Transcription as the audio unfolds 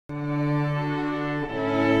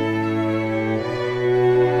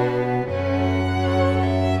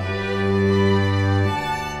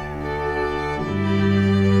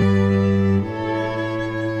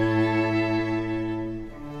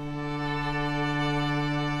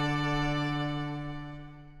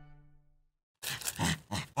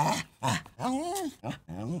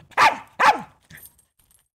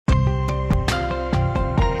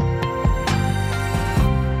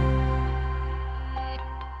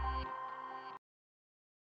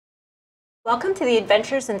Welcome to the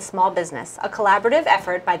Adventures in Small Business, a collaborative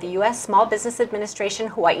effort by the U.S. Small Business Administration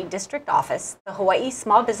Hawaii District Office, the Hawaii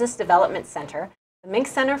Small Business Development Center, the Mink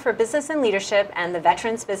Center for Business and Leadership, and the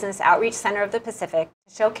Veterans Business Outreach Center of the Pacific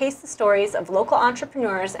to showcase the stories of local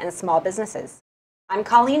entrepreneurs and small businesses. I'm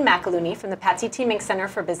Colleen McAluney from the Patsy T. Mink Center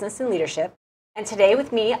for Business and Leadership, and today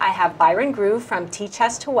with me I have Byron Groove from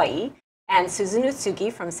T-Chest Hawaii and Susan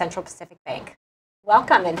Utsugi from Central Pacific Bank.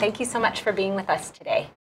 Welcome, and thank you so much for being with us today.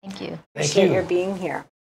 Thank you. Appreciate your being here.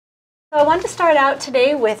 So I wanted to start out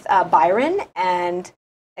today with Byron and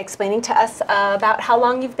explaining to us about how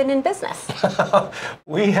long you've been in business.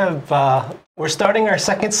 We're starting our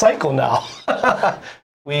second cycle now.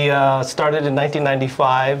 We started in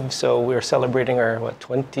 1995, so we're celebrating our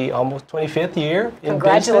almost 25th year.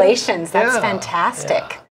 Congratulations! That's fantastic.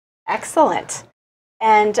 Yeah. Excellent.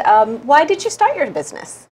 And why did you start your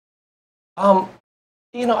business?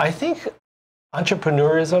 I think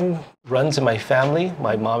entrepreneurism runs in my family.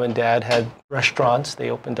 My mom and dad had restaurants. They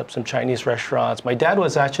opened up some Chinese restaurants. My dad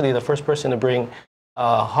was actually the first person to bring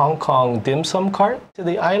a Hong Kong dim sum cart to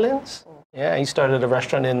the islands. Yeah, he started a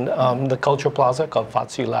restaurant in the Culture Plaza called Fat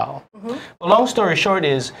Sui Lao. Mm-hmm. But long story short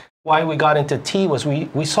is why we got into tea was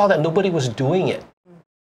we saw that nobody was doing it.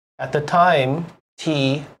 At the time,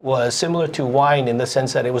 tea was similar to wine in the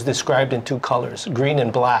sense that it was described in two colors, green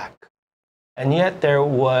and black. And yet there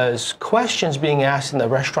was questions being asked in the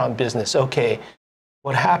restaurant business. Okay,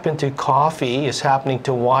 what happened to coffee is happening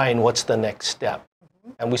to wine. What's the next step?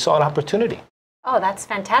 Mm-hmm. And we saw an opportunity. Oh, that's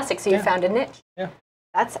fantastic. So you found a niche. Yeah.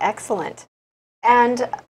 That's excellent. And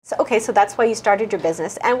so that's why you started your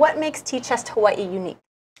business. And what makes T-Chest Hawaii unique?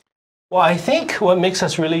 Well, I think what makes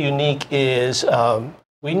us really unique is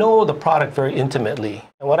we know the product very intimately.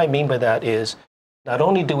 And what I mean by that is not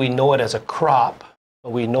only do we know it as a crop,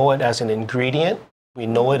 but we know it as an ingredient. We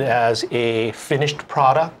know it as a finished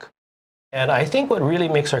product. And I think what really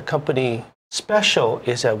makes our company special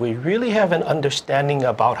is that we really have an understanding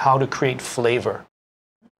about how to create flavor.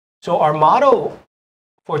 So our motto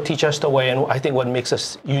for T-Chest Hawaii, and I think what makes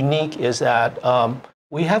us unique, is that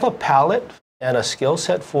we have a palate and a skill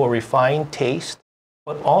set for refined taste,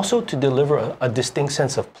 but also to deliver a distinct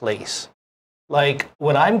sense of place. Like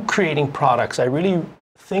when I'm creating products, I really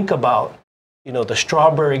think about the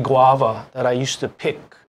strawberry guava that I used to pick,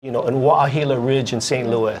 in Wa'ahila Ridge in St.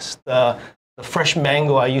 Louis, the fresh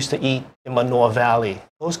mango I used to eat in Manoa Valley,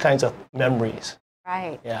 those kinds of memories.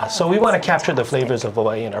 Right. Yeah. So we want to capture the flavors of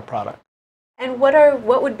Hawaii in our product. And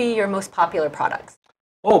what would be your most popular products?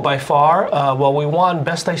 Oh, by far, we won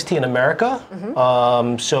Best Iced Tea in America.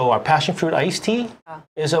 Mm-hmm. So our passion fruit iced tea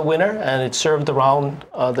is a winner, and it's served around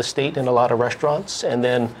the state in a lot of restaurants. And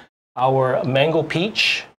then our mango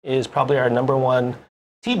peach is probably our #1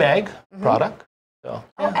 tea bag product. So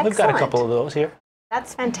we've got a couple of those here.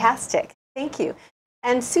 That's fantastic. Thank you.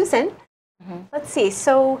 And Susan, let's see.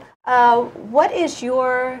 So what is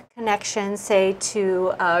your connection, say,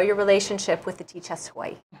 to your relationship with the T-Chest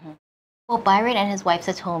Hawaii? Well, Byron and his wife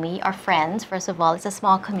Satomi are friends. First of all, it's a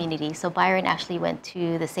small community. So Byron actually went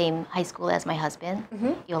to the same high school as my husband,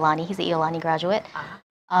 Iolani. He's an Iolani graduate.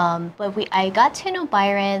 But I got to know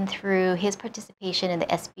Byron through his participation in the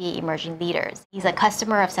SBA Emerging Leaders. He's a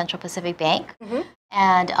customer of Central Pacific Bank,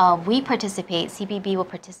 and we participate. CPB will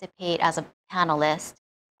participate as a panelist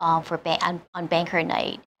on Banker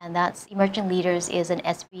Night, and that's Emerging Leaders is an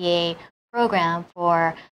SBA program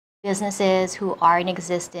for businesses who are in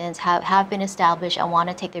existence, have been established, and want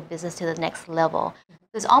to take their business to the next level.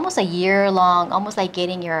 It's almost a year-long, almost like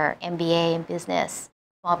getting your MBA in business,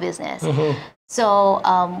 small business. So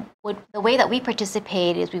the way that we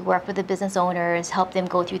participate is we work with the business owners, help them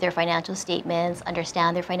go through their financial statements,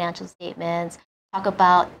 understand their financial statements, talk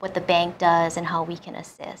about what the bank does and how we can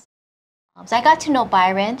assist. So I got to know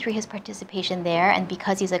Byron through his participation there, and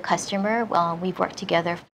because he's a customer, we've worked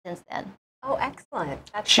together since then. Oh, excellent.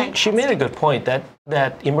 She made a good point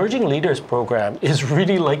that Emerging Leaders program is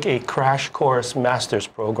really like a crash course master's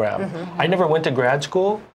program. I never went to grad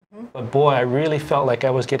school, but boy, I really felt like I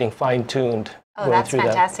was getting fine-tuned. Oh, that's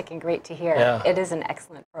fantastic and great to hear. Yeah. It is an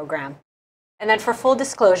excellent program. And then for full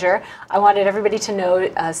disclosure, I wanted everybody to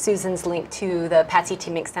know Susan's link to the Patsy T.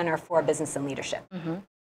 Mink Center for Business and Leadership.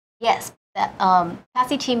 Yes,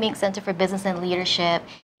 Patsy T. Mink Center for Business and Leadership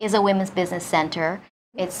is a women's business center.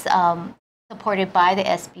 It's supported by the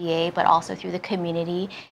SBA, but also through the community.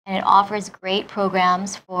 And it offers great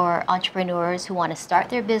programs for entrepreneurs who want to start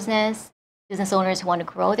their business, business owners who want to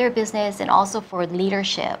grow their business, and also for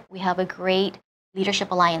leadership. We have a great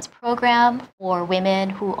Leadership Alliance program for women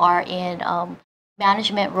who are in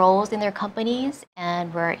management roles in their companies,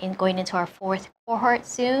 and we're going into our 4th cohort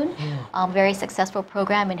soon. Very successful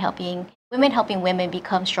program in helping women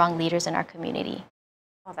become strong leaders in our community.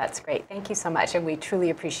 Well, that's great. Thank you so much, and we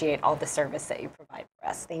truly appreciate all the service that you provide for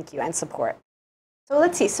us. Thank you, and support. So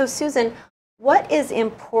let's see. So Susan, why is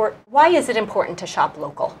it important to shop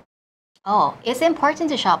local? Oh, it's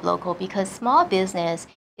important to shop local because small business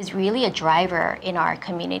is really a driver in our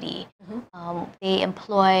community. They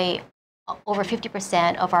employ over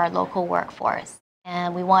 50% of our local workforce,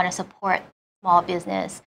 and we want to support small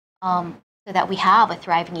business so that we have a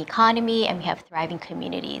thriving economy and we have thriving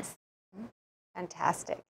communities.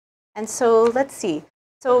 Fantastic. And so let's see.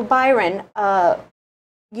 So Byron,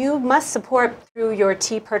 you must support through your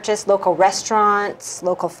tea purchase local restaurants,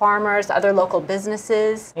 local farmers, other local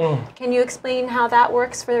businesses. Can you explain how that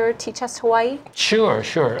works for Teach Us Hawaii? Sure.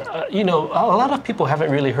 You know, a lot of people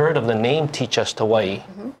haven't really heard of the name Teach Us Hawaii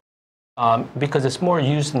because it's more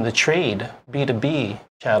used in the trade, B2B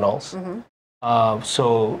channels.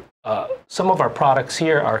 Some of our products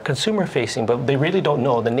here are consumer facing, but they really don't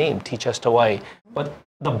know the name Teach Us Hawaii. But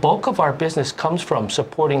the bulk of our business comes from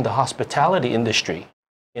supporting the hospitality industry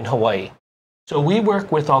in Hawaii. So we work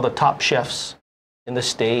with all the top chefs in the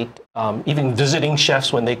state, even visiting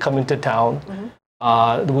chefs when they come into town.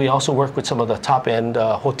 We also work with some of the top-end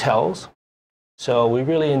hotels. So we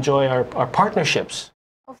really enjoy our partnerships.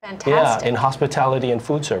 Oh, fantastic. Yeah, in hospitality and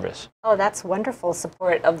food service. Oh, that's wonderful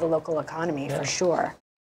support of the local economy, for sure.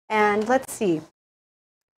 And let's see.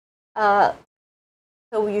 So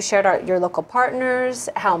you shared your local partners,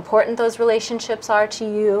 how important those relationships are to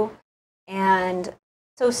you. And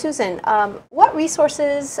so Susan, what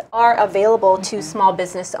resources are available to small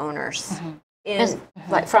business owners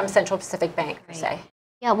from Central Pacific Bank, per se?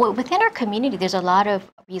 Yeah, well, within our community, there's a lot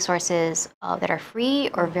of resources that are free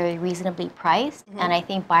or very reasonably priced. And I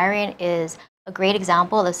think Byron is a great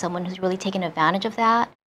example of someone who's really taken advantage of that.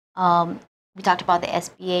 We talked about the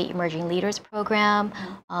SBA Emerging Leaders Program.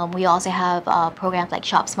 We also have programs like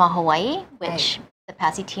Shop Small Hawaii, which the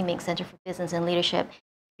Patsy Teaming Center for Business and Leadership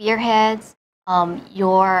spearheads.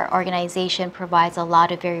 Your organization provides a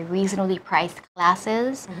lot of very reasonably priced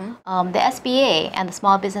classes. The SBA and the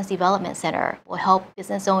Small Business Development Center will help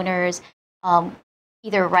business owners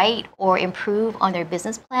either write or improve on their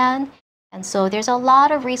business plan. And so there's a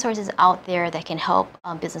lot of resources out there that can help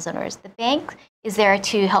business owners. The bank is there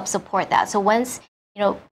to help support that. So once,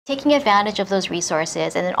 taking advantage of those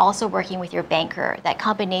resources and then also working with your banker, that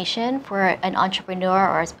combination for an entrepreneur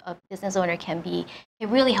or a business owner can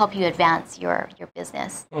really help you advance your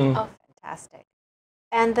business. Oh, fantastic.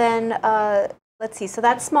 And then let's see, so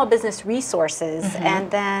that's small business resources. And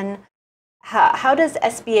then how does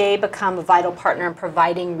SBA become a vital partner in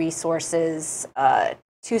providing resources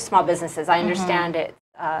to small businesses? I understand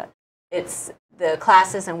it's the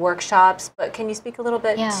classes and workshops, but can you speak a little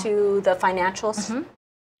bit to the financials?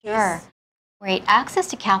 Sure. Great. Access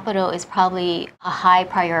to capital is probably a high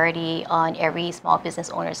priority on every small business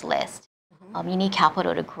owner's list. You need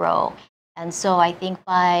capital to grow. And so I think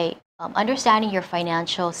by understanding your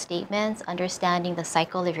financial statements, understanding the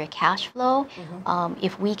cycle of your cash flow,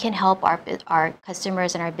 if we can help our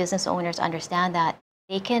customers and our business owners understand that,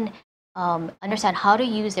 they can understand how to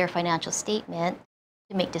use their financial statement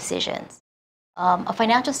to make decisions. A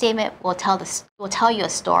financial statement will tell you a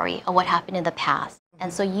story of what happened in the past.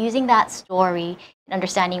 And so using that story and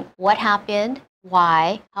understanding what happened,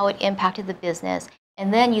 why, how it impacted the business,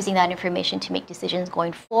 and then using that information to make decisions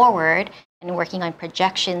going forward and working on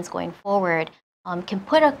projections going forward can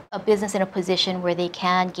put a business in a position where they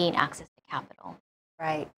can gain access to capital.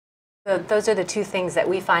 Right. So those are the two things that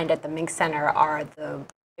we find at the Mink Center are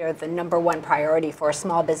they're the #1 priority for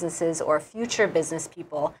small businesses or future business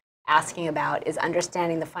people asking about is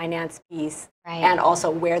understanding the finance piece and also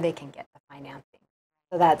where they can get the financing.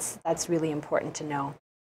 So that's really important to know.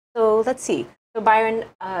 So let's see. So Byron,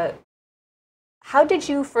 how did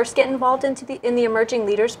you first get involved in the Emerging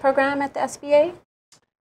Leaders Program at the SBA?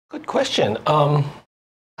 Good question. I'm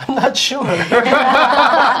not sure.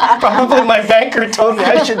 Probably my banker told me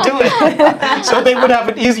I should do it, so they would have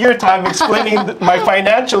an easier time explaining my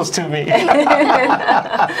financials to me.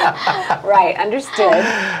 Right, understood.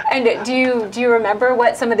 And do you remember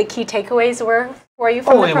what some of the key takeaways were for you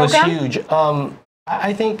from the program? Oh, it was huge.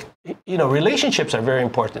 I think relationships are very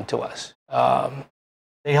important to us.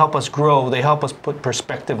 They help us grow. They help us put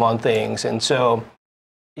perspective on things, and so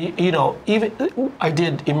even I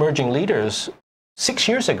did Emerging Leaders 6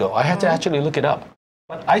 years ago. I had to actually look it up.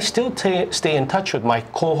 But I still stay in touch with my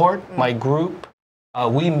cohort, my group.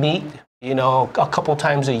 We meet, a couple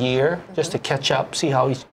times a year just to catch up, see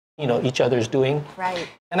how each other's doing. Right.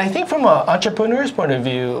 And I think from an entrepreneur's point of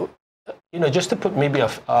view, just to put maybe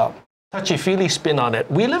a touchy-feely spin on it,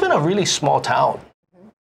 we live in a really small town,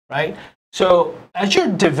 right? So as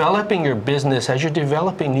you're developing your business, as you're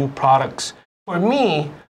developing new products, for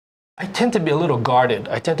me, I tend to be a little guarded.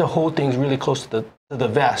 I tend to hold things really close to the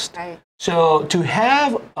vest. Right. So to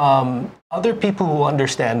have other people who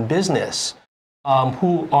understand business,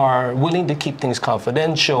 who are willing to keep things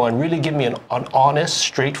confidential and really give me an honest,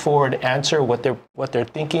 straightforward answer, what they're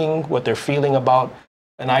thinking, what they're feeling about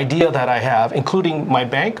an idea that I have, including my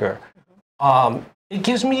banker, it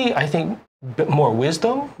gives me, I think, a bit more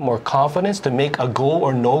wisdom, more confidence to make a go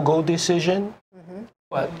or no-go decision.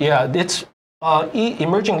 But yeah, it's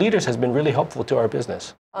emerging leaders has been really helpful to our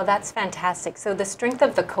business. Oh, that's fantastic. So the strength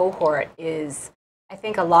of the cohort is, I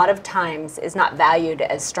think a lot of times is not valued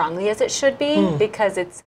as strongly as it should be because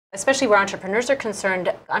it's, especially where entrepreneurs are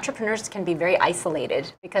concerned, entrepreneurs can be very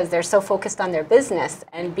isolated because they're so focused on their business,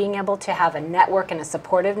 and being able to have a network and a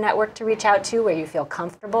supportive network to reach out to where you feel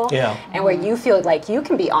comfortable and where you feel like you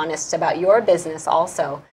can be honest about your business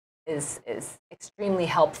also is extremely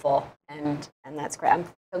helpful, and that's great. I'm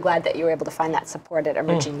so glad that you were able to find that support at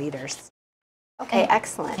Emerging Leaders. Okay,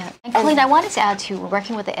 excellent. Yeah. And Colleen, I wanted to add to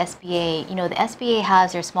working with the SBA. The SBA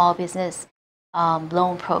has their small business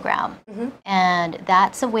loan program, and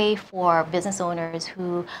that's a way for business owners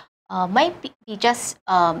who might be just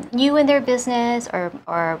new in their business,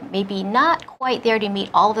 or maybe not quite there to meet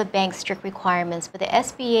all of the bank's strict requirements, but the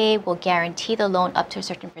SBA will guarantee the loan up to a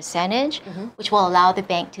certain percentage, which will allow the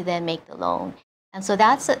bank to then make the loan. And so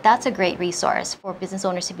that's a great resource for business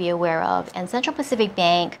owners to be aware of. And Central Pacific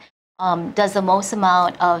Bank does the most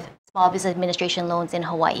amount of small business administration loans in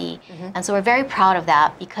Hawaii. And so we're very proud of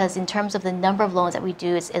that, because in terms of the number of loans that we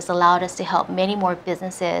do, it's allowed us to help many more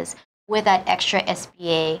businesses with that extra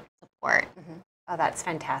SBA support. Oh, that's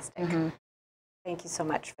fantastic. Thank you so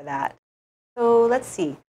much for that. So let's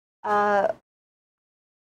see. Oh,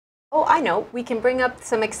 I know. We can bring up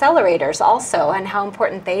some accelerators also and how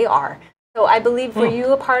important they are. So I believe, were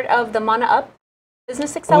you a part of the Mana Up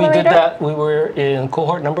Business Accelerator? We did that. We were in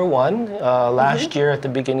cohort number 1 last year at the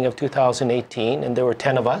beginning of 2018, and there were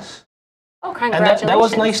 10 of us. Oh, congratulations. And that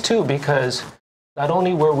was nice too, because not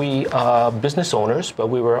only were we business owners, but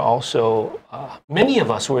we were also, many of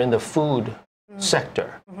us were in the food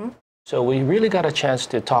sector. So we really got a chance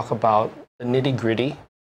to talk about the nitty-gritty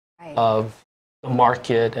of the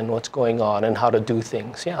market and what's going on and how to do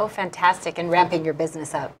things. Yeah. Oh, fantastic. And ramping your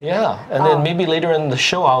business up. Yeah. And then maybe later in the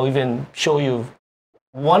show, I'll even show you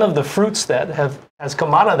one of the fruits that has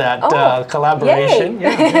come out of that collaboration.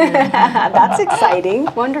 Yeah. That's exciting.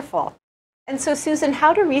 Wonderful. And so, Susan,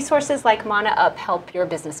 how do resources like Mana Up help your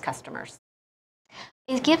business customers?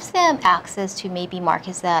 It gives them access to maybe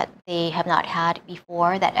markets that they have not had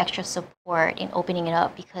before, that extra support in opening it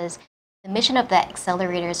up, because the mission of the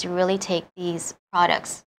accelerator is to really take these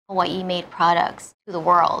products, Hawaii-made products, to the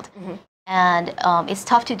world. And it's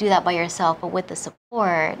tough to do that by yourself, but with the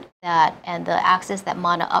support and the access that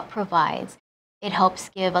Mana Up provides, it helps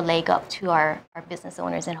give a leg up to our business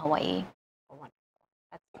owners in Hawaii.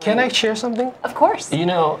 Can I share something? Of course.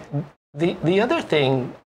 The other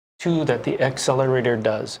thing, too, that the accelerator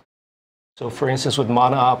does, so for instance with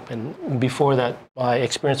Mana Up, and before that, my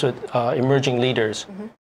experience with Emerging Leaders,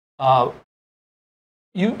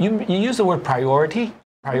 you use the word priority.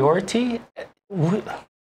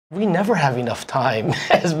 We never have enough time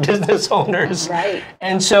as business owners. Right.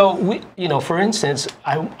 And so, for instance,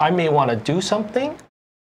 I may want to do something,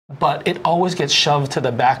 but it always gets shoved to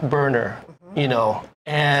the back burner,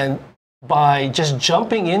 and by just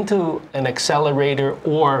jumping into an accelerator,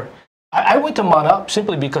 or I went to Mana Up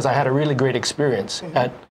simply because I had a really great experience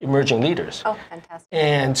at Emerging Leaders. Oh, fantastic.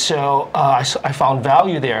 And so I found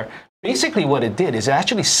value there. Basically what it did is it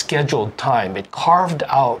actually scheduled time. It carved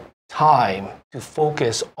out time to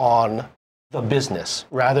focus on the business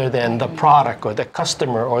rather than the product or the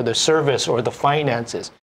customer or the service or the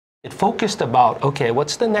finances. It focused about, okay,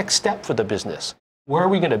 what's the next step for the business? Where are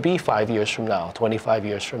we going to be 5 years from now, 25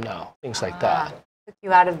 years from now, things like that. Took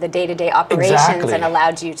you out of the day-to-day operations and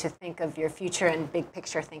allowed you to think of your future and big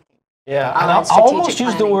picture thinking. Yeah, and I almost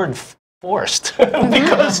use the word forced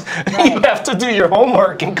because you have to do your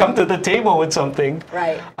homework and come to the table with something.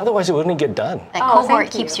 Right. Otherwise, it wouldn't get done. That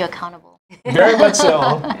cohort keeps you accountable. Very much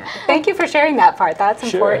so. Thank you for sharing that part. That's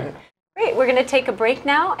important. Great. We're going to take a break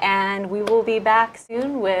now, and we will be back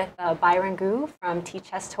soon with Byron Gu from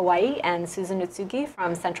T-Chest Hawaii and Susan Utsugi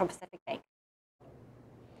from Central Pacific Bank.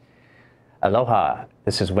 Aloha.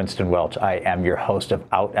 This is Winston Welch. I am your host of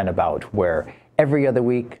Out and About, where every other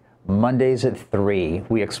week Mondays at 3,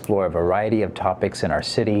 we explore a variety of topics in our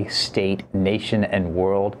city, state, nation, and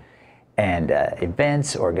world, and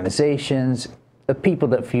events, organizations, the people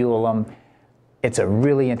that fuel them. It's a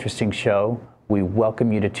really interesting show. We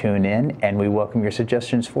welcome you to tune in, and we welcome your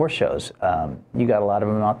suggestions for shows. You got a lot of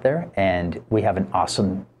them out there, and we have an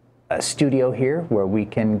awesome studio here where we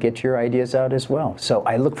can get your ideas out as well. So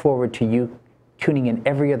I look forward to you tuning in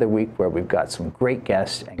every other week, where we've got some great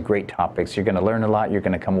guests and great topics. You're going to learn a lot. You're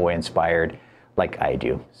going to come away inspired like I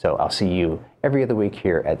do. So I'll see you every other week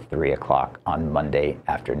here at 3 o'clock on Monday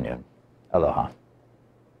afternoon. Aloha.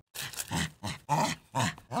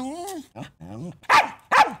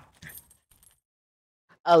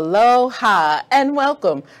 Aloha and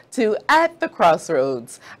welcome to At the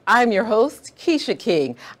Crossroads. I'm your host, Keisha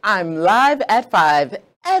King. I'm live at 5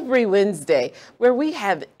 every Wednesday, where we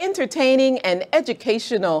have entertaining and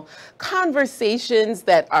educational conversations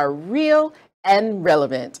that are real and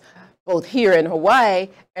relevant, both here in Hawaii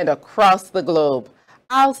and across the globe.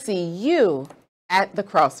 I'll see you at the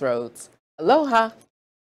Crossroads. Aloha.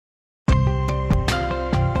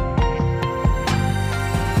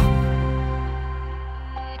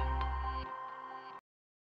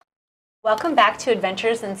 Welcome back to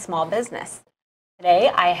Adventures in Small Business.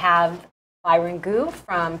 Today I have Byron Gu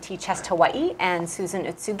from T-Chest Hawaii and Susan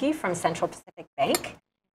Utsugi from Central Pacific Bank.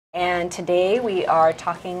 And today we are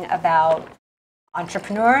talking about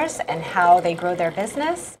entrepreneurs and how they grow their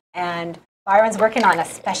business. And Byron's working on a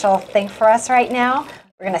special thing for us right now.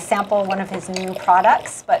 We're going to sample one of his new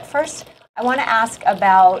products. But first, I want to ask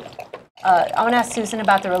Susan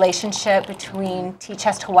about the relationship between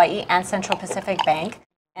T-Chest Hawaii and Central Pacific Bank,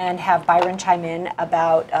 and have Byron chime in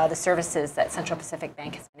about the services that Central Pacific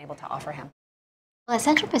Bank has been able to offer him. Well, at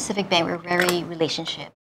Central Pacific Bank, we're very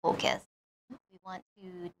relationship focused. We want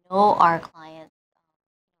to know our clients,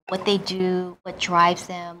 what they do, what drives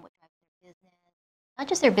them, what drives their business, not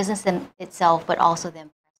just their business itself, but also them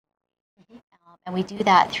personally. And we do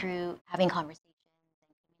that through having conversations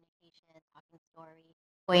and communication, talking stories,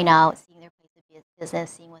 going out, seeing their place of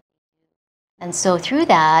business, seeing what they do. And so through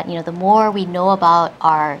that, the more we know about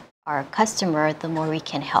our customer, the more we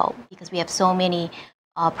can help, because we have so many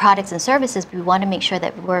products and services. We want to make sure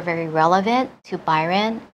that we're very relevant to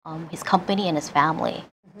Byron, his company, and his family.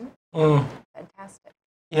 Fantastic.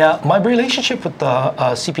 Yeah, my relationship with the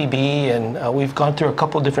CPB, and we've gone through a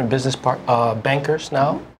couple different business bankers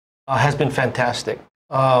now, has been fantastic.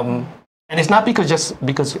 And it's not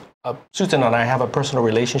because Susan and I have a personal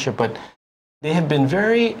relationship, but they have been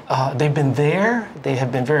they've been there. They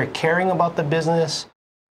have been very caring about the business,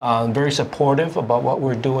 very supportive about what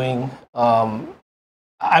we're doing.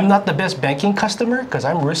 I'm not the best banking customer because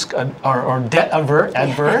I'm risk or debt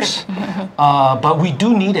adverse, but we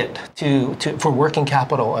do need it for working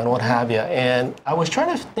capital and what have you. And I was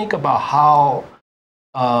trying to think about how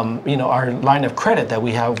our line of credit that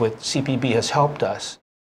we have with CPB has helped us.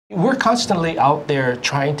 We're constantly out there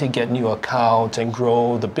trying to get new accounts and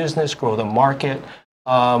grow the business, grow the market.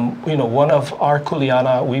 One of our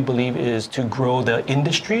kuleana, we believe, is to grow the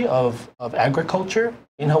industry of agriculture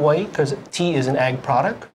in Hawaii, because tea is an ag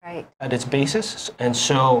product at its basis. And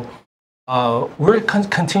so we're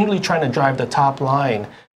continually trying to drive the top line.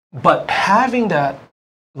 But having that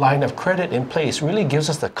line of credit in place really gives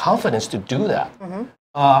us the confidence to do that.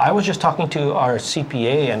 I was just talking to our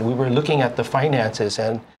CPA, and we were looking at the finances,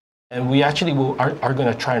 and we actually are going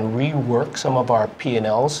to try and rework some of our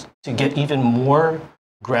P&Ls to get even more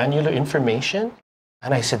granular information.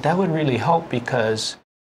 And I said that would really help, because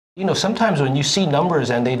sometimes when you see numbers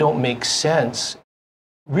and they don't make sense,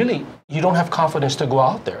 really you don't have confidence to go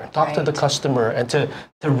out there and talk to the customer and to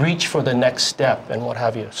reach for the next step and what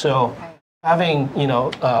have you. So having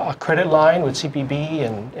a credit line with CPB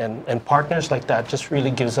and partners like that just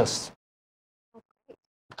really gives us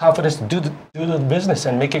confidence to do the business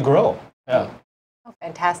and make it grow. Yeah. Oh,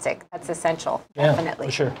 fantastic. That's essential. Yeah, Definitely.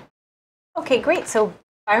 for sure. Okay, great. So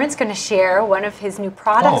Byron's going to share one of his new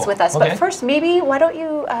products with us. But first, maybe why don't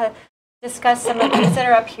you discuss some of these that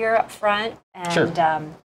are up here up front, and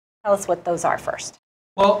tell us what those are first.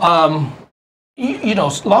 Well,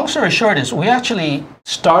 long story short is we actually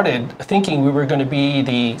started thinking we were going to be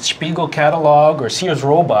the Spiegel catalog or Sears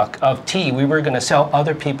Roebuck of tea. We were going to sell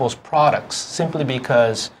other people's products simply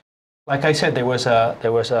because, like I said, there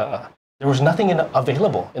was nothing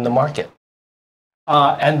available in the market,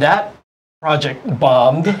 and that project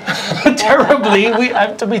bombed terribly.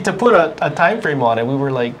 To put a time frame on it, we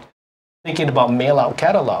were like thinking about mail-out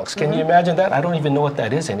catalogs. Can you imagine that? I don't even know what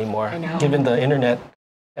that is anymore, given the internet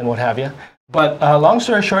and what have you. But long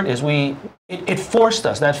story short is it forced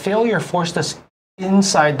us, that failure forced us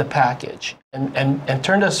inside the package and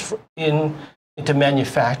turned us into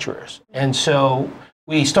manufacturers. And so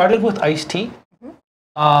we started with iced tea.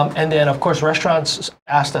 And then, of course, restaurants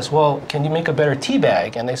asked us, well, can you make a better tea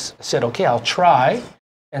bag? And they said, okay, I'll try.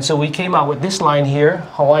 And so we came out with this line here,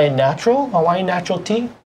 Hawaiian Natural Tea.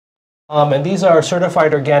 And these are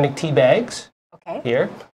certified organic tea bags here.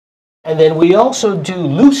 And then we also do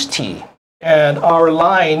loose tea. And our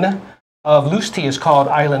line of loose tea is called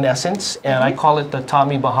Island Essence. And I call it the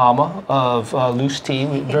Tommy Bahama of loose tea.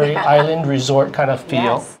 Very island resort kind of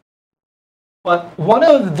feel. Yes. But one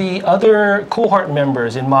of the other cohort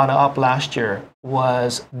members in Mana Up last year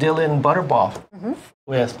was Dylan Butterbaugh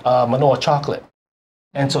with Manoa Chocolate.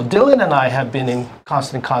 And so Dylan and I have been in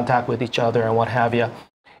constant contact with each other and what have you.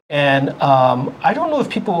 And I don't know if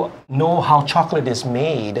people know how chocolate is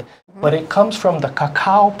made, but it comes from the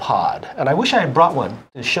cacao pod. And I wish I had brought one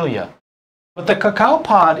to show you. But the cacao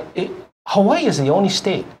pod, Hawaii is the only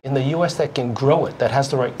state in the U.S. that can grow it, that has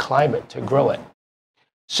the right climate to grow it.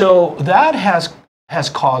 So that has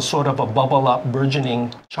caused sort of a bubble up,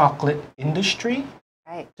 burgeoning chocolate industry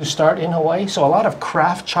to start in Hawaii. So a lot of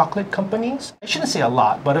craft chocolate companies, I shouldn't say a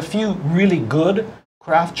lot, but a few really good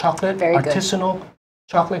craft chocolate, artisanal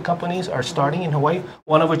chocolate companies are starting in Hawaii,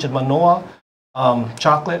 one of which is Manoa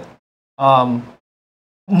Chocolate.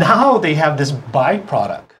 Now they have this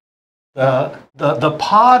byproduct. The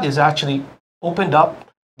pod is actually opened up.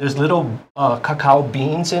 There's little cacao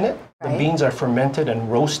beans in it. The beans are fermented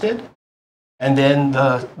and roasted. And then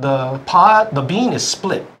the bean is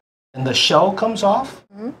split. And the shell comes off.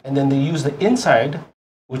 And then they use the inside,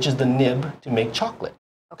 which is the nib, to make chocolate.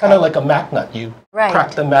 Kind of like a mac nut. You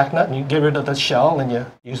crack the mac nut and you get rid of the shell and you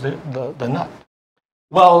use the nut.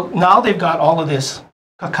 Well, now they've got all of this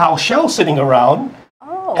cacao shell sitting around.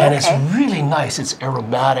 And it's really nice. It's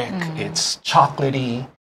aromatic. It's chocolatey.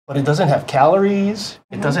 But it doesn't have calories.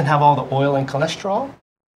 It doesn't have all the oil and cholesterol.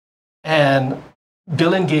 And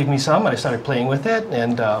Dylan gave me some, and I started playing with it.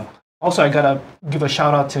 And also, I got to give a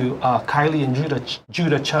shout out to Kylie and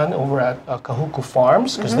Judah Chun over at Kahuku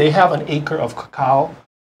Farms, because they have an acre of cacao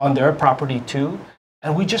on their property too.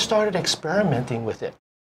 And we just started experimenting with it.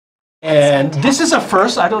 And this is a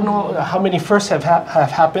first. I don't know how many firsts have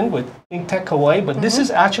happened with Think Tech Hawaii, but this is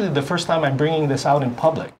actually the first time I'm bringing this out in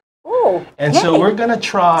public. And so we're going to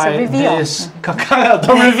try this cacao,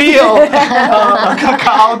 the reveal,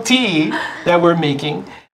 cacao tea that we're making.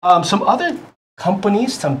 Some other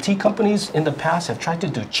companies, some tea companies in the past have tried to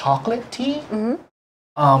do chocolate tea,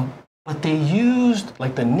 but they used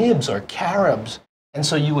like the nibs or carobs. And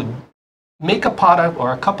so you would make a pot of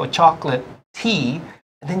or a cup of chocolate tea,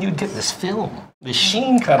 and then you'd get this film, the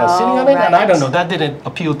sheen kind of sitting on it. And I don't know, that didn't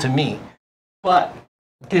appeal to me. But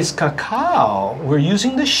this cacao, we're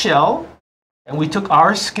using the shell, and we took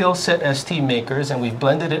our skill set as tea makers, and we've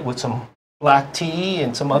blended it with some black tea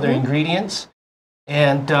and some other ingredients.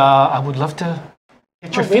 And I would love to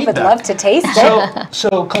get your feedback. We would love to taste it.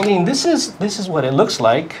 So Colleen, this is what it looks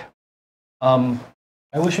like. I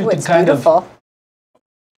wish we could kind of.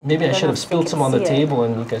 Maybe I should have spilled some on the table,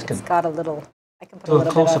 and you guys could. It's got a little. I can put do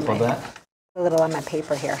a close up of that. A little on my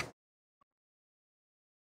paper here.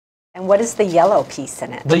 And what is the yellow piece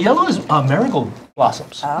in it? The yellow is marigold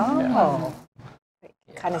blossoms. Oh.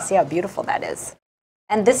 You kind of see how beautiful that is.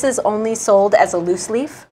 And this is only sold as a loose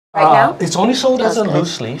leaf right now? It's only sold as a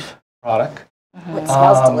loose leaf product. It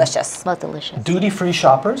smells delicious. Smells delicious. Duty-free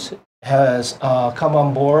shoppers has come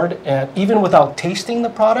on board, and even without tasting the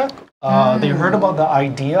product, they heard about the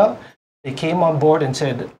idea. They came on board and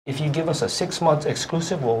said, if you give us a 6-month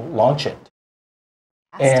exclusive, we'll launch it.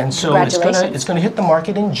 And so it's gonna hit the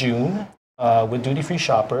market in June with duty-free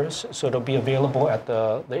shoppers. So it'll be available at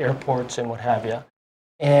the airports and what have you.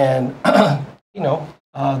 And you know,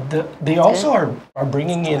 they also are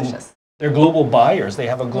bringing in their global buyers. They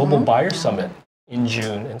have a global buyer summit in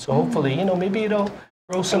June, and so hopefully, you know, maybe it'll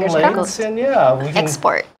grow some legs, and yeah, we can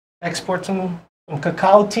export some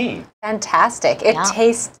cacao tea. Fantastic! It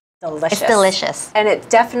tastes delicious. It's delicious, and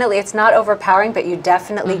it's not overpowering, but you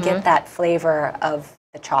definitely get that flavor of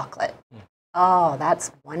the chocolate. Oh,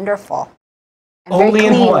 that's wonderful. And only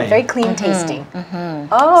in Hawaii. Very clean tasting.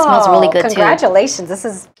 Oh, it smells really good congratulations. This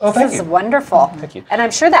is wonderful. Thank you. And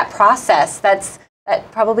I'm sure that process, that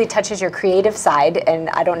probably touches your creative side, and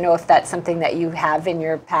I don't know if that's something that you have in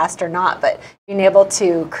your past or not, but being able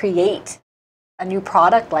to create a new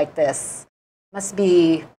product like this must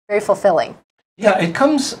be very fulfilling. Yeah, it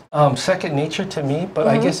comes second nature to me, but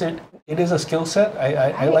I guess it is a skill set.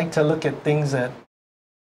 I like to look at things that,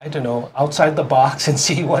 I don't know, outside the box and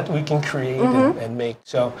see what we can create and make.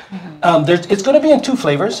 So it's going to be in 2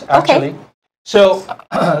 flavors, actually. So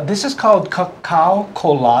this is called cacao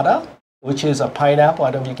colada, which is a pineapple.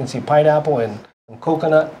 I don't know if you can see pineapple and some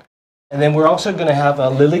coconut. And then we're also going to have a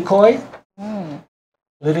lilikoi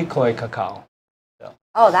cacao. So.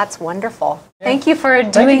 Oh, that's wonderful. Yeah. Thank you for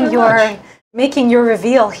making your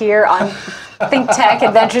reveal here on Think Tech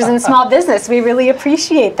Adventures in Small Business. We really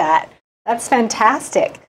appreciate that. That's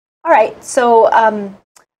fantastic. All right, so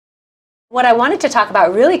what I wanted to talk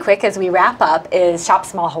about really quick as we wrap up is Shop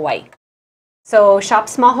Small Hawaii. So Shop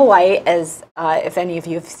Small Hawaii, as if any of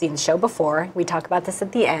you have seen the show before, we talk about this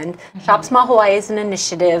at the end. Shop Small Hawaii is an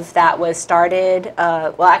initiative that was started,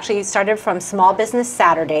 actually started from Small Business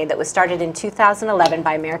Saturday, that was started in 2011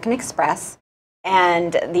 by American Express.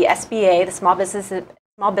 And the SBA, the Small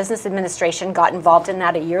Business Administration, got involved in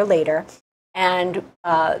that a year later. And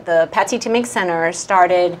the Patsy Timink Center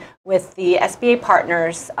started with the SBA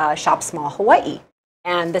partners, Shop Small Hawaii.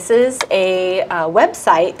 And this is a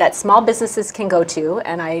website that small businesses can go to.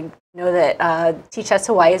 And I know that Teach Us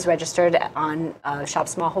Hawaii is registered on Shop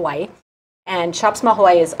Small Hawaii. And Shop Small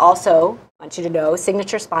Hawaii is also, I want you to know,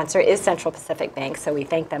 signature sponsor is Central Pacific Bank. So we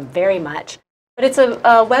thank them very much. But it's a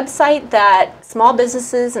website that small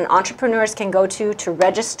businesses and entrepreneurs can go to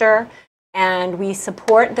register. And we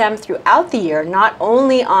support them throughout the year, not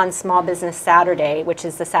only on Small Business Saturday, which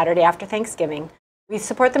is the Saturday after Thanksgiving. We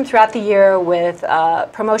support them throughout the year with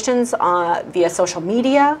promotions via social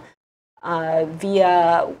media,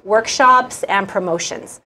 via workshops, and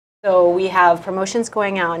promotions. So we have promotions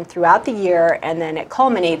going on throughout the year, and then it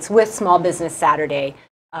culminates with Small Business Saturday,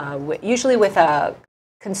 usually with a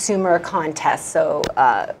consumer contest. So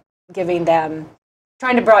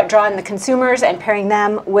trying to draw in the consumers and pairing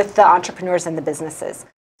them with the entrepreneurs and the businesses.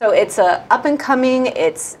 So it's up and coming,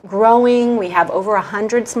 it's growing. We have over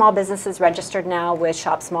 100 small businesses registered now with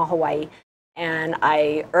Shop Small Hawaii. And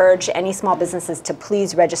I urge any small businesses to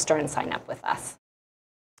please register and sign up with us.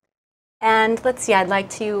 And let's see, I'd like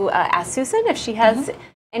to ask Susan if she has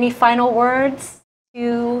any final words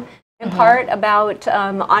to impart about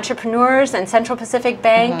entrepreneurs and Central Pacific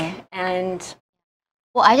Bank and...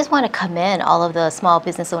 Well, I just want to commend all of the small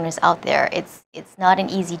business owners out there. It's not an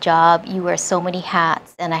easy job. You wear so many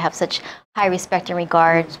hats, and I have such high respect and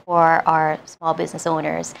regard for our small business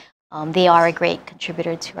owners. They are a great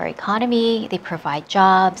contributor to our economy. They provide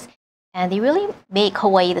jobs, and they really make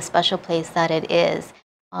Hawaii the special place that it is.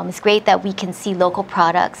 It's great that we can see local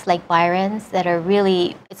products like Byron's that are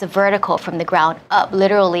really, it's a vertical from the ground up,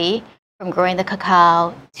 literally, from growing the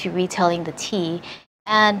cacao to retailing the tea.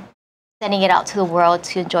 And sending it out to the world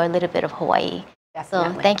to enjoy a little bit of Hawaii.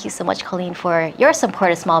 Definitely. So thank you so much, Colleen, for your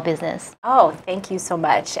support of small business. Oh, thank you so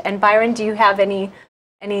much. And Byron, do you have any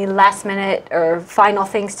last minute or final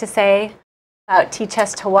things to say about Teach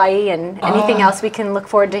Us Hawaii and anything else we can look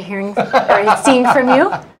forward to hearing or seeing from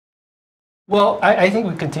you? Well, I think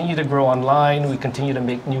we continue to grow online, we continue to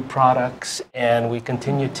make new products, and we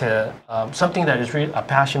continue to, something that is really a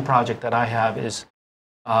passion project that I have is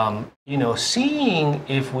seeing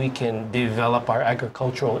if we can develop our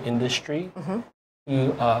agricultural industry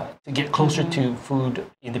to get closer to food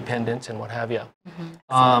independence and what have you.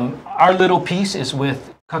 Our little piece is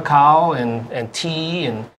with cacao and tea,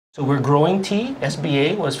 and so we're growing tea.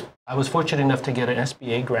 I was fortunate enough to get an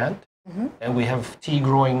SBA grant, and we have tea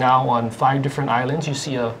growing now on 5 different islands. You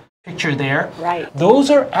see a picture there. Right.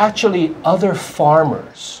 Those are actually other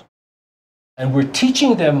farmers. And we're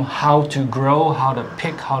teaching them how to grow, how to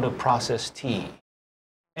pick, how to process tea.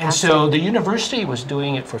 And so the university was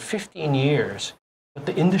doing it for 15 years, but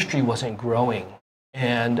the industry wasn't growing.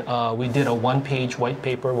 And we did a 1-page white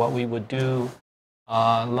paper, what we would do.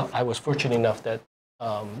 I was fortunate enough that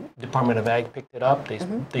Department of Ag picked it up.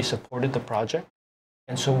 They supported the project.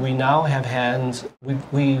 And so we now have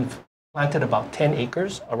we've planted about 10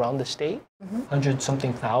 acres around the state,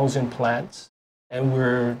 100-something thousand plants. And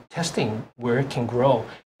we're testing where it can grow.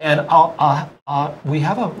 And we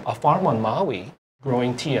have a farm on Maui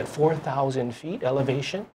growing tea at 4,000 feet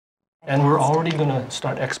elevation. And we're already going to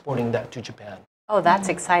start exporting that to Japan. Oh, that's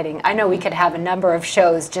exciting. I know we could have a number of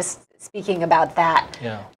shows just speaking about that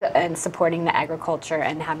and supporting the agriculture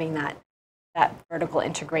and having that vertical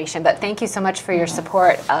integration. But thank you so much for your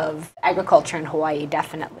support of agriculture in Hawaii,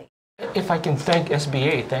 definitely. If I can thank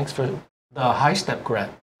SBA, thanks for the High Step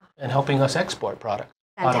grant and helping us export products.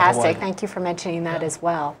 Fantastic. Thank you for mentioning that as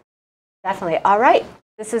well. Definitely. All right.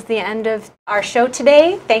 This is the end of our show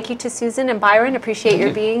today. Thank you to Susan and Byron. Appreciate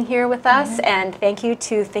your being here with us. And thank you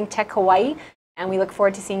to Think Tech Hawaii. And we look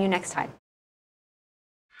forward to seeing you next time.